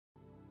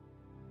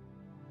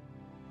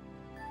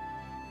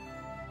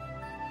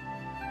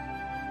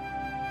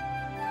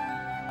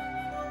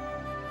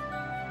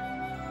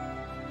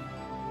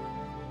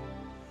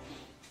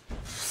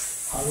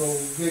I will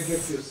get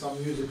you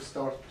some music to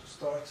start.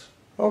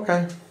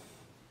 Okay.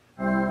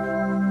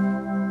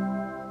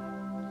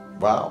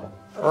 Wow.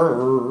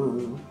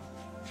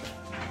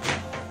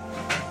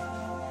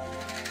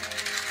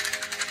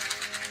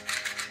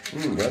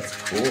 That's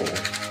cool.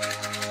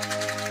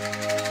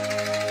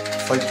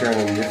 It's like you're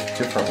in a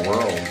different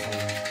world.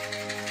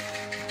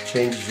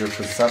 Changes your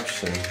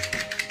perception.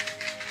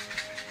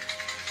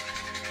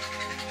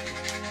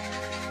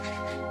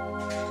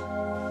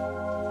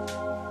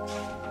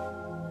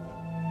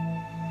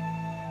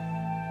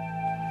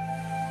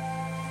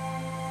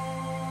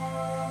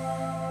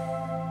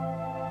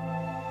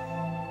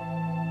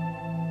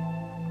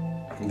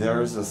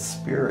 There is a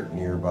spirit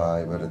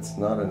nearby, but it's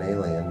not an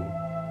alien.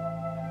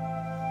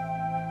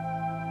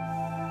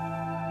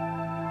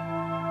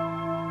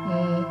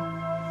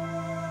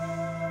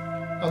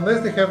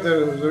 Unless they have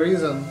the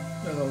reason,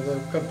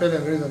 the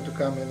compelling reason to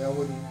come in, I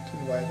wouldn't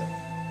invite them.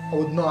 I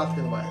would not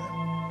invite them.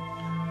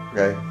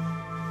 Okay.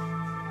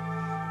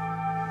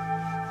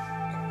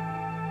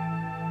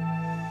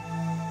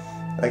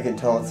 I can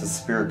tell it's a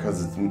spirit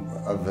because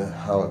of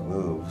how it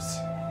moves.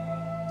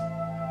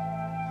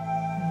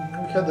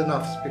 We had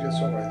enough spirits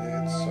already.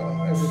 It's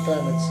every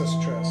time it's a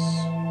stress.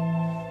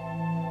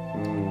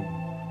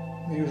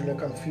 They're usually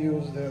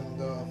confused and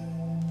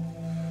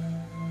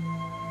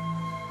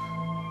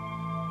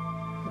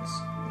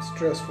it's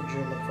stress for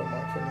Jim and for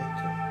me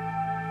too.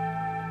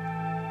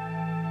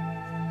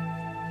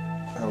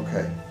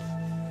 Okay.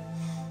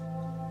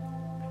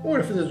 Or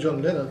if it is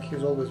John Lennon,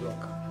 he's always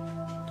welcome.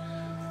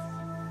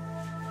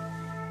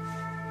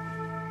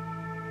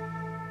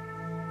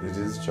 It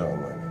is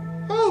John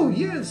Lennon. Oh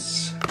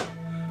yes!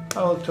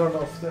 I'll turn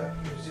off the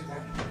music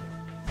then.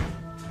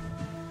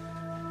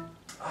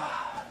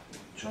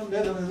 John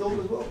Lennon is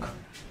always welcome.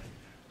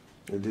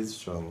 It is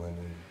John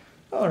Lennon.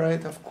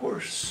 Alright, of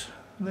course.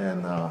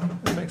 Then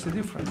it makes a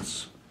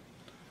difference.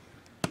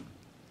 I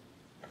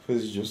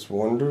was just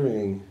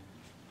wondering.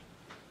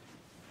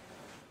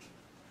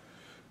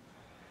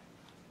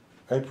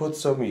 I put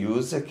some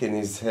music in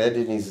his head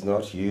and he's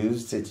not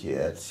used it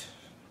yet.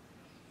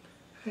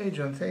 Hey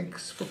John,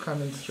 thanks for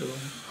coming through.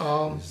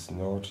 He's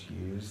not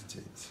used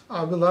it.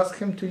 I will ask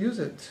him to use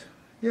it.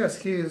 Yes,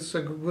 he is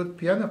a good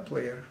piano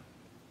player.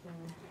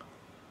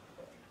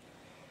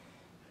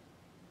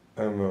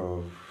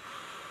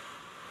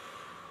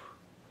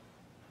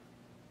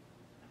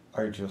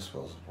 I just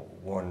was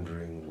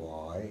wondering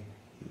why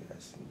he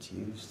hasn't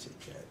used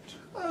it yet.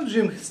 Well,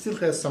 Jim still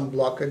has some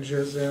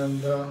blockages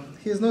and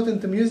he's not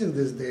into music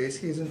these days.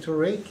 He's into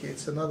Reiki.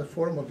 It's another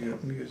form of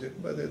music,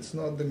 but it's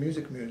not the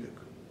music.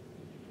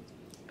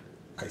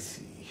 I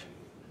see.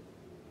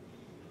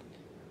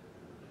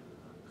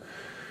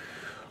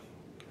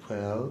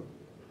 Well,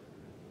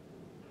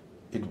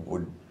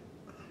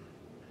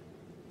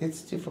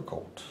 it's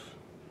difficult,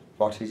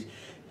 but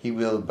he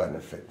will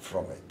benefit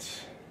from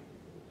it.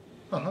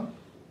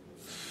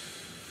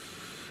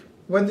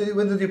 When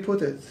did you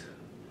put it?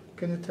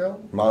 Can you tell?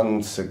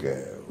 Months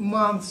ago.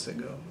 Months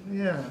ago,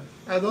 yeah.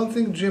 I don't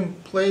think Jim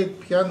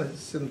played piano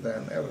since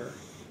then, ever.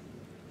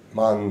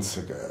 Months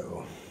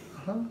ago.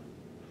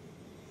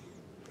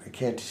 I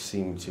can't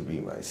seem to be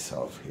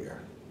myself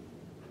here.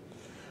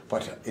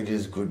 But it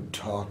is good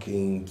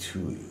talking to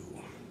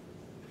you.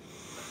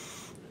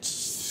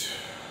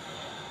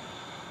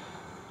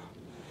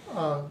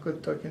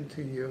 Good talking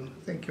to you.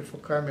 Thank you for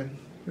coming.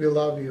 We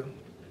love you.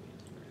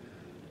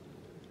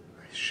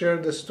 I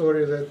shared the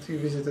story that you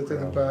visited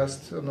in the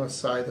past on our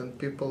site and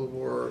people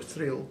were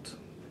thrilled.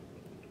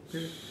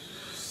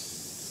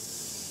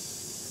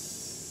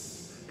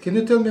 Can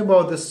you tell me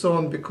about the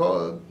song, the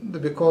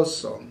Because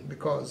song?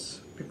 Because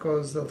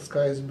the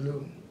sky is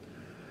blue.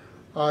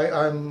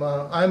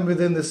 I'm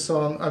within this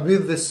song. I'm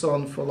with this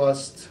song for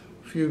last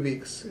few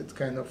weeks. It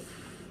kind of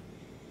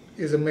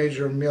is a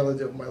major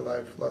melody of my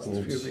life last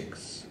few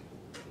weeks.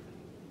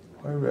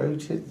 I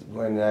wrote it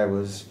when I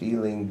was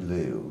feeling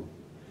blue.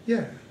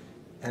 Yeah.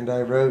 And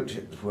I wrote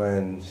it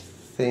when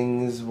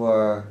things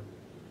were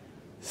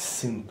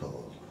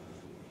simple.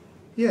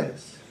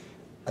 Yes.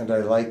 And I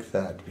like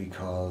that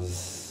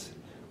because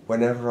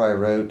whenever I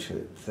wrote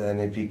it, then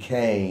it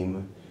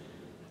became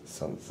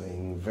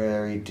something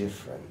very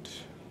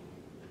different.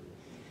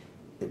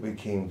 It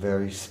became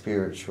very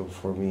spiritual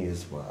for me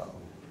as well.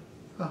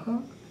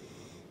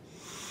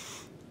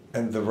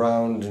 And the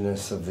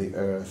roundness of the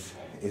earth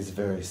is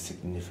very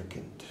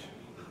significant.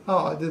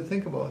 Oh, I didn't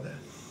think about that.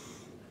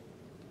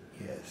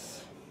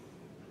 Yes.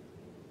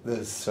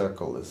 The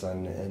circle is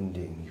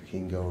unending. You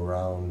can go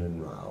round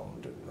and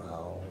round and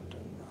round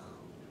and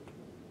round.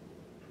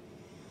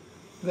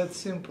 That's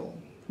simple.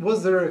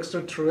 Was there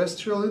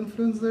extraterrestrial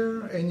influence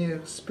there? Any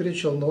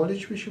spiritual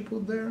knowledge we should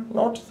put there?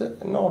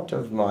 Not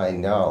of my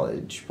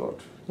knowledge,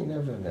 but you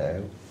never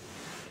know.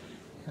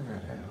 You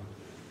never know.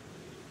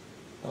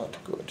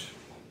 Not good.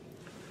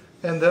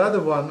 And the other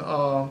one,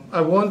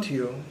 I Want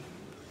You.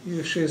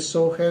 She is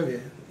so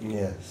heavy.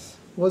 Yes.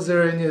 Was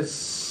there any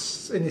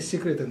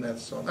secret in that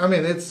song? I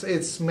mean,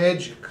 it's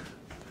magic.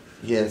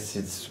 Yes,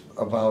 it's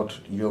about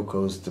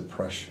Yoko's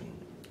depression.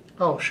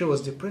 Oh, she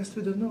was depressed,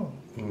 we don't know.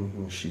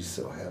 She's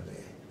so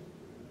heavy.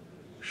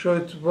 So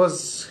it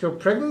was her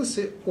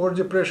pregnancy or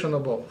depression or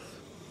both?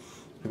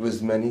 It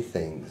was many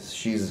things.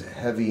 She's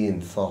heavy in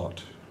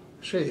thought.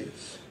 She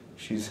is.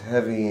 She's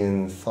heavy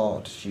in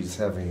thought. She's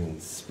heavy in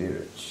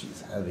spirit.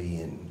 She's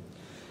heavy in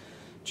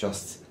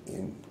just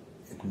in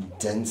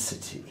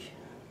density.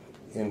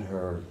 In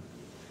her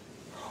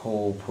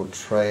whole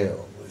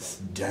portrayal is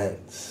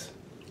dense.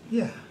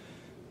 Yeah.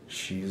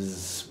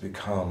 She's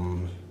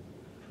become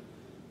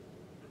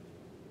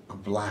a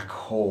black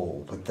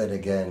hole, but then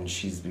again,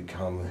 she's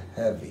become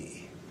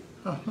heavy.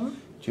 Uh-huh.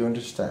 Do you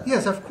understand?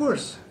 Yes, of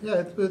course.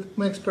 Yeah, it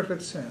makes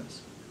perfect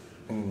sense.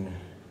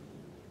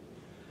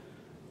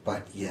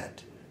 But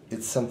yet,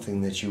 it's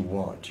something that you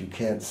want. You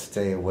can't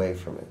stay away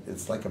from it.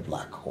 It's like a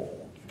black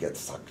hole. You get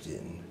sucked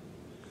in.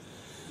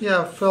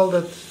 Yeah, I felt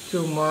that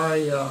to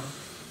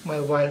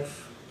my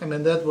wife. I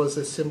mean, that was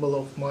a symbol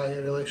of my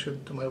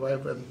relation to my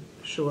wife, and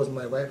she wasn't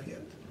my wife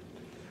yet.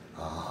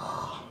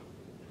 Ah,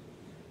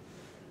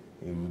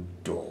 you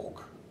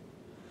dog.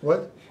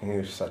 What?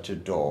 You're such a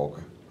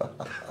dog.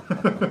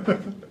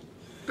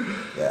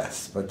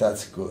 Yes, but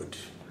that's good.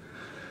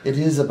 It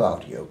is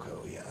about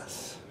Yoko,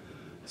 yes.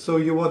 So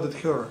you wanted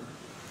her?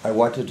 I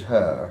wanted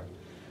her,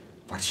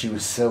 but she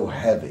was so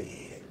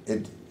heavy.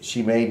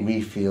 She made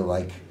me feel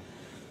like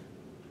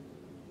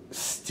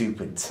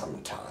stupid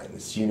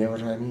sometimes. Do you know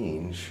what I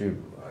mean?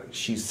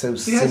 She's so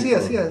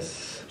simple.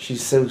 Yes.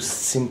 She's so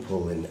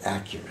simple and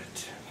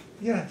accurate.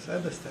 Yes, I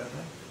understand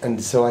that.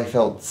 And so I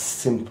felt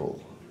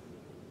simple.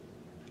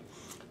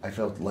 I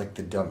felt like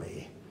the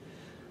dummy.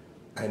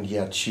 And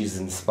yet she's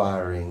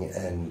inspiring,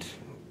 and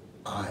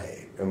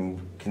I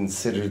am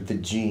considered the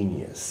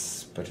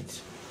genius, but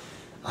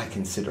I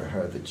consider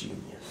her the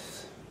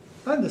genius.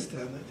 I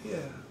understand that,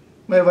 yeah.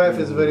 My wife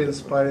is very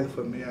inspiring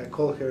for me. I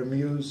call her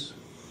muse.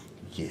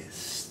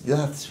 Yes,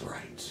 that's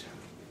right.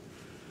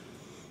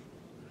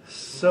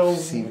 So I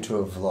seem to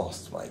have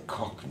lost my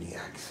Cockney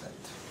accent.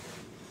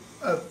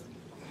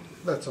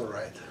 That's all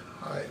right.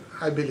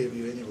 I believe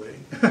you anyway.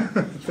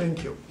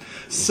 Thank you.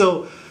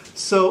 So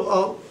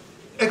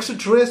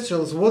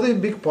extraterrestrials, were they a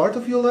big part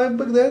of your life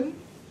back then?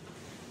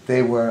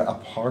 They were a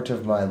part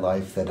of my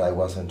life that I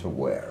wasn't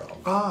aware of.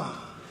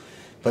 Ah.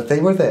 But they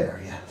were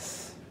there,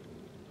 yes.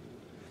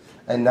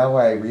 And now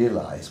I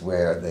realize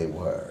where they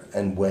were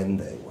and when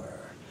they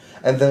were.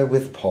 And they're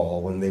with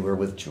Paul, and they were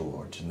with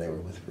George, and they were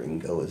with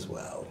Ringo as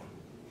well.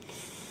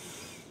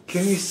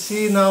 Can you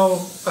see now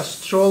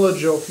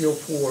astrology of your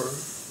four?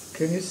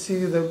 Can you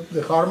see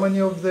the harmony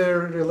of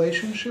their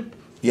relationship?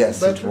 Yes,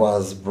 better? It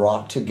was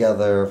brought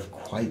together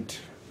quite...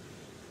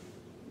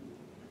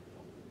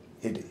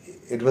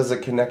 It was a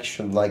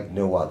connection like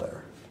no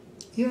other.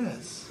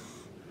 Yes.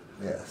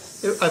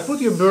 Yes. I put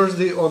your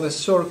birthday on a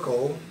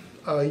circle,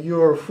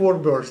 your 4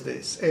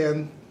 birthdays,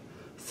 and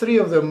 3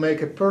 of them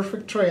make a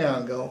perfect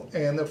triangle,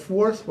 and the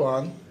 4th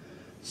one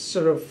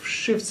sort of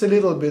shifts a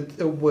little bit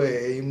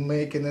away,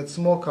 making it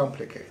more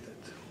complicated.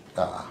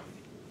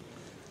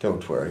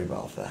 Don't worry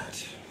about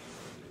that.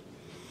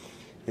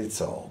 It's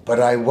all.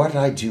 But what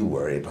I do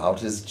worry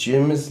about is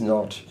Jim is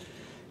not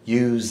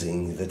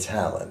using the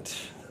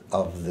talent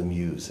of the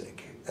music.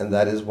 And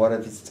that is one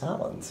of his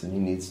talents, and he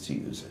needs to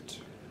use it.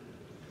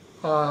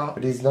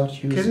 But he's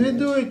not using it. Can we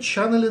do a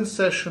channeling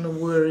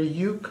session where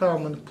you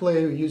come and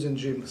play using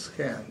Jim's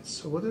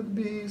hands? Would it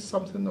be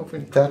something of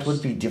interest? That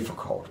would be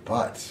difficult,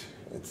 but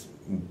it's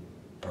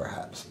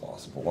perhaps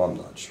possible. I'm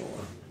not sure.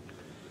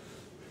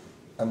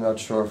 I'm not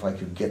sure if I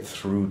could get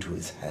through to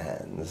his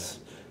hands,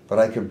 but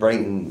I could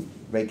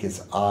make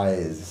his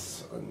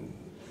eyes and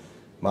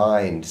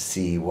mind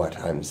see what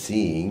I'm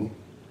seeing.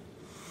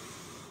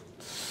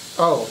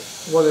 Oh,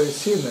 what are you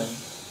seeing then?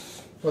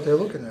 What are you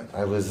looking at?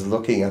 I was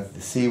looking at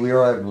we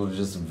were able to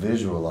just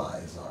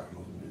visualize our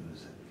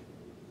music.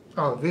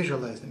 Oh,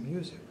 visualize the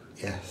music.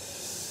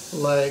 Yes.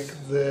 Like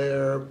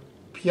the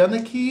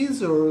piano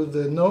keys or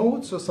the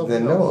notes or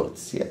something The else?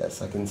 notes,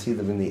 yes. I can see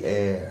them in the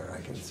air.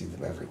 I can see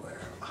them everywhere.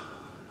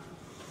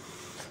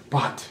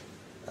 But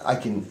I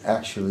can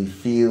actually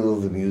feel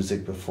the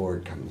music before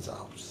it comes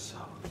out. So.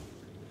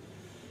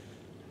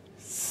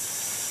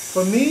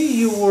 For me,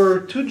 you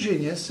were 2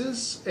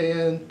 geniuses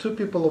and 2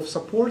 people of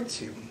support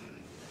team.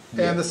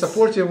 Yes. And the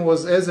support team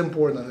was as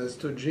important as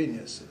 2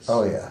 geniuses.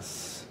 Oh,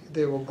 yes.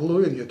 They were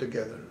gluing you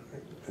together.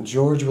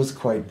 George was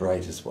quite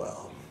bright as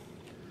well.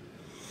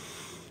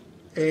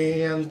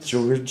 And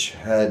George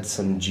had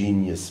some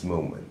genius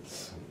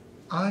moments.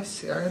 I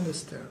see, I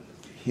understand.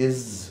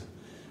 His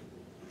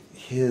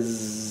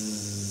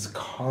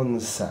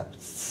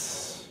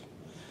concepts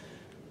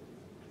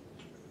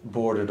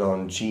bordered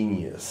on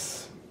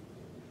genius.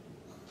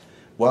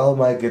 While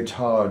My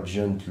Guitar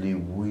Gently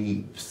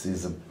Weeps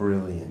is a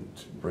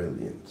brilliant,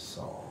 brilliant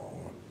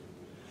song.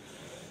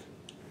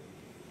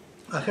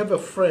 I have a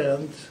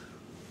friend,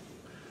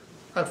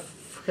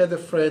 I've had a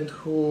friend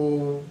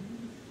who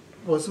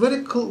was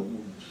very cool,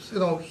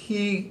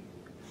 he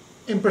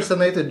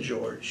impersonated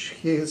George.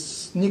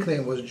 His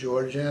nickname was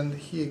George, and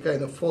he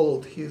kind of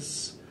followed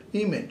his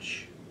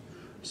image.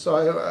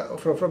 So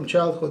from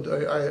childhood,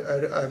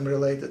 I'm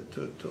related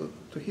to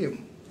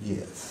him.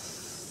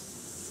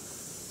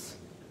 Yes.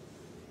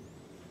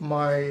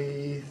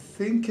 My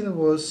thinking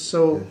was,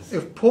 so Yes.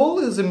 if Paul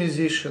is a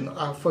musician,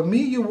 for me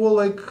you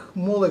were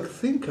more like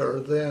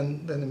thinker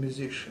than a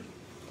musician.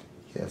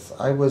 Yes,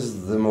 I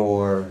was the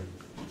more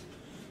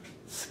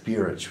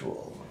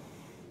spiritual.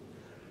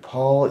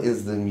 Paul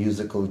is the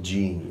musical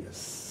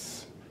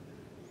genius,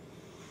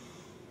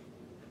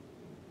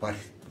 but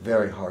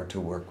very hard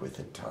to work with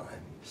at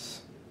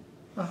times.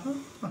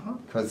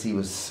 Because he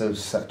was so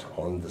set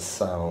on the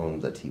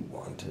sound that he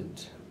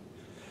wanted,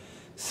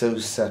 so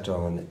set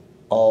on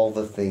all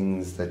the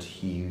things that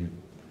he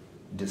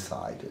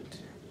decided.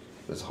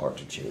 It was hard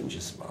to change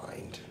his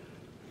mind.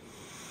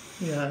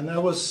 Yeah, and I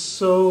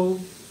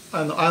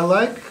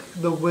like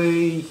the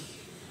way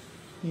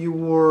you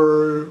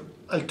were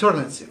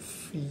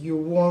alternative. You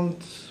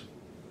weren't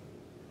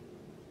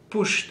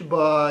pushed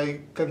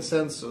by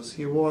consensus.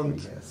 You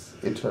weren't... Yes,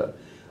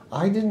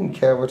 I didn't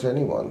care what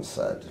anyone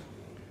said.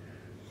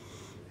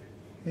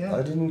 Yeah.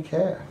 I didn't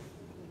care.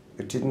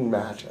 It didn't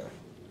matter.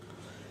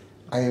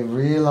 I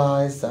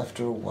realized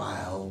after a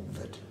while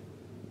that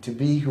to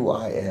be who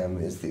I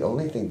am is the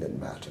only thing that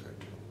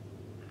mattered.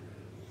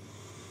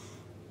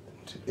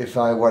 If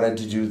I wanted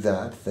to do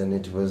that, then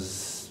it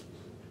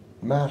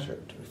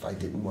mattered. If I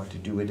didn't want to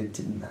do it, it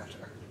didn't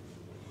matter.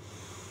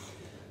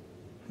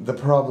 The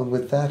problem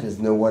with that is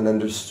no one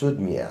understood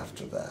me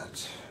after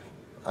that.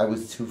 I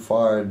was too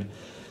far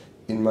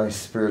in my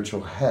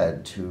spiritual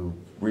head to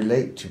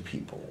relate to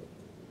people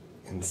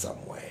in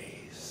some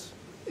ways.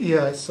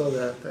 Yeah, I saw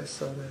that.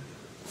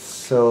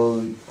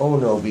 So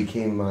Ono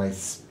became my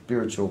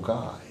spiritual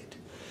guide.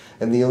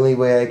 And the only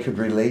way I could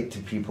relate to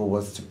people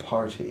was to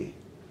party.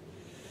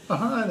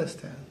 I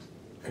understand.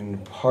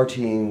 And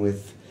partying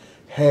with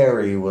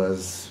Harry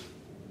was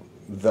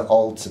the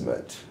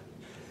ultimate.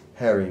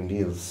 Harry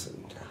Nielsen.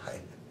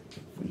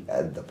 We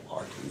had the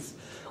parties.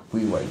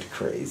 We went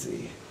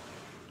crazy.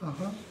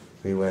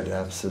 We went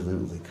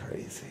absolutely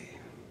crazy.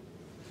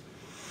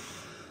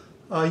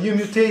 You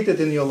mutated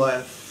in your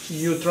life.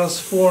 You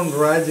transformed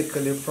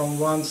radically from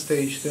one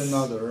stage to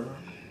another.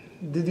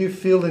 Did you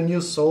feel a new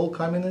soul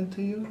coming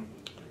into you?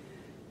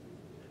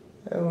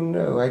 Oh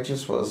no, I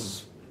just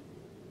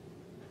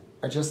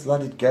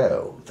let it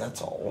go,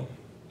 that's all.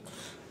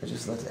 I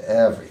just let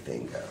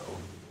everything go.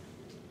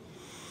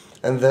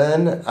 And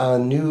then I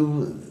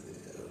knew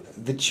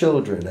the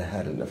children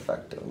had an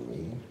effect on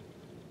me.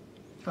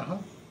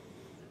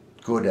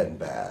 Good and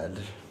bad.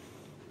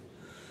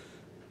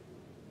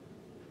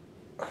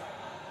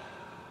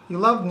 You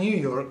loved New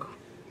York.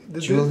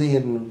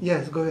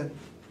 Yes, go ahead.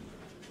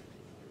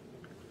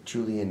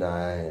 Julian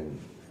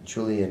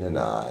and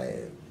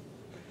I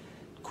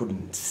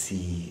couldn't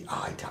see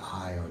eye to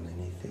eye on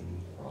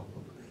anything,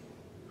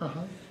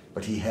 probably.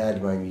 But he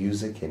had my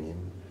music in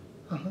him.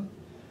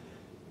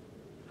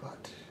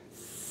 But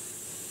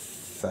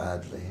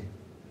sadly,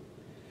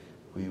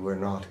 we were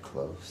not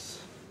close.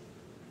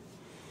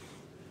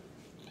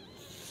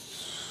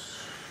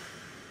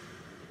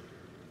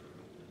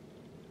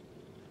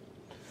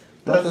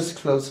 Not as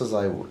close as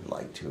I would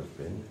like to have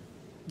been.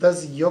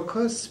 Does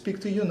Yoka speak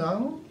to you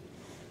now?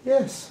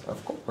 Yes,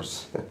 of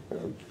course.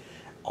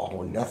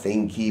 Oh,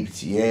 nothing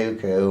keeps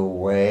Yoko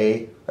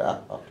away.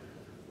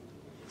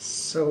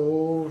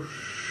 So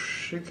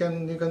you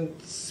can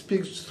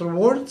speak through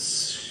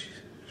words?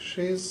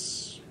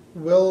 She's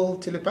well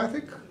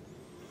telepathic?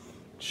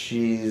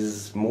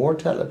 She's more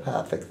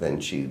telepathic than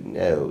she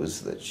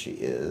knows that she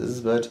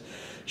is, but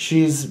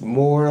she's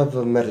more of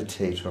a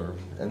meditator,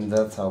 and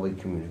that's how we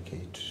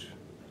communicate.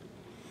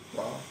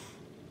 Wow.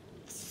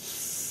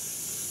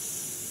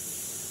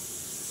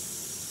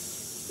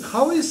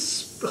 How do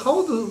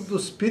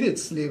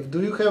spirits live?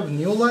 Do you have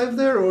new life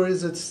there, or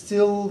is it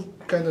still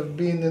kind of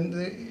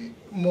being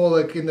more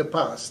like in the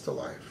past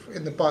life,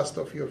 in the past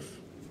of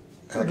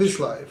this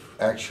life?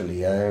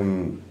 Actually,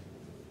 I'm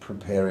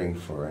preparing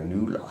for a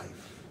new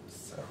life,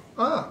 so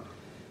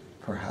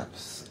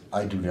perhaps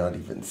I do not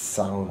even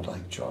sound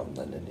like John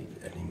Lennon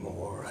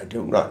anymore. I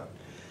do not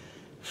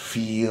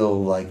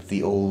feel like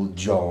the old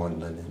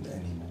John Lennon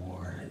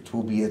anymore. It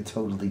will be a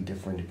totally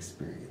different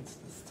experience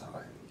this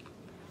time.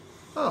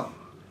 Oh.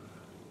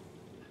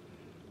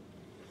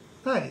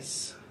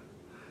 Nice.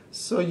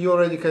 So you're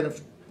already kind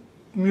of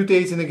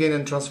mutating again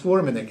and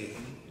transforming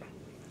again.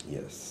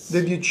 Yes.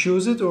 Did you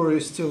choose it, or are you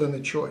still in the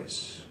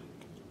choice?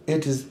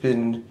 It has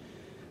been...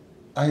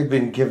 I have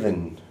been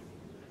given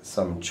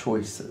some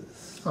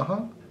choices.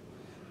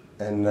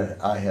 And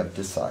I have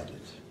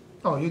decided.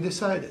 Oh, you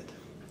decided?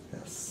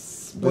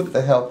 Yes. With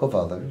the help of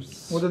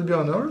others. Would it be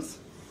on Earth?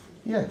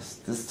 Yes,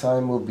 this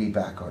time we'll be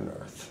back on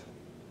Earth.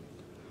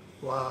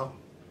 Wow.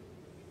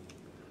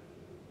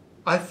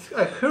 I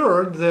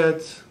heard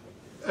that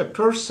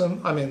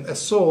a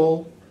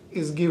soul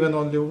is given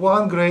only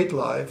one great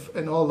life,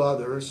 and all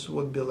others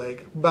would be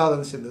like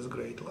balancing this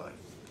great life.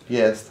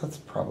 Yes, that's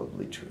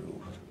probably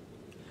true.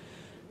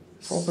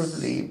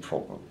 Probably.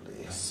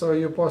 So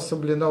you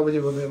possibly, nobody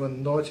will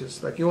even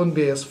notice, like you won't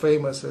be as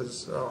famous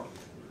as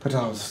But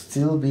I'll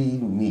still be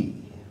me.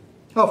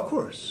 Of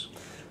course.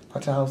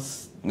 But I'll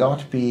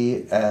not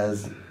be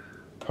as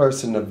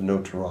person of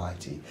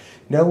notoriety.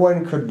 No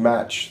one could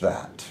match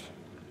that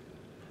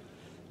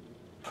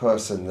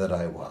person that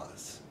I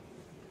was.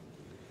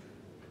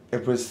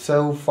 It was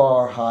so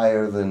far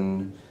higher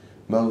than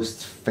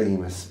most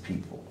famous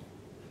people.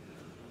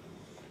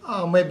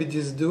 Maybe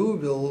this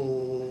dude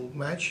will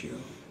match you.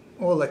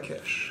 Or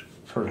Lakesh.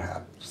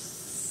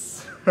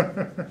 Perhaps.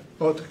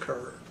 Or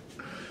Takar.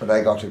 But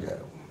I got to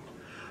go.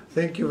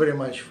 Thank you very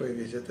much for your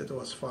visit. It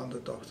was fun to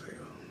talk to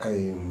you.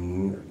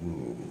 I'm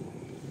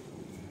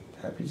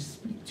happy to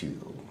speak to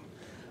you.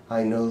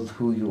 I know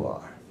who you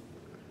are.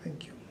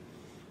 Thank you.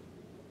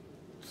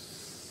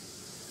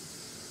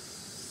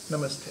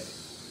 Namaste.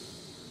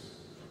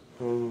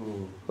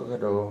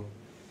 Hello.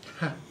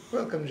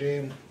 Welcome,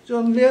 Jim.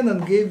 John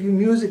Lennon gave you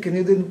music and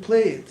you didn't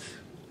play it.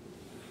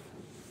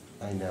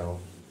 I know.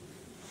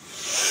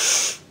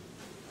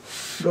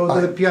 Go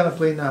to the piano,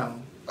 play now.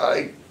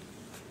 I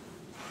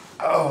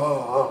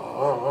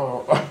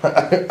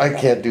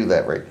can't do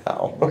that right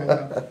now.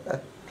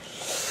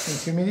 In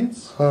 2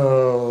 minutes?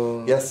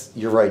 Oh, yes,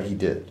 you're right, he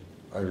did.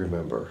 I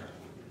remember.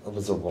 It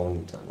was a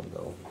long time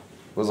ago.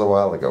 It was a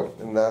while ago.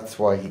 And that's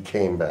why he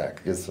came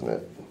back, isn't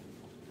it?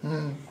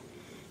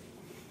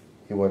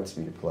 He wants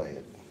me to play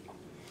it.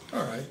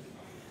 All right.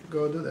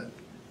 Go do that.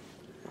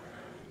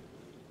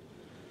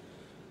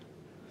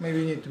 Maybe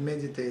you need to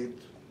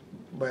meditate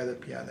by the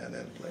piano and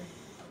then play.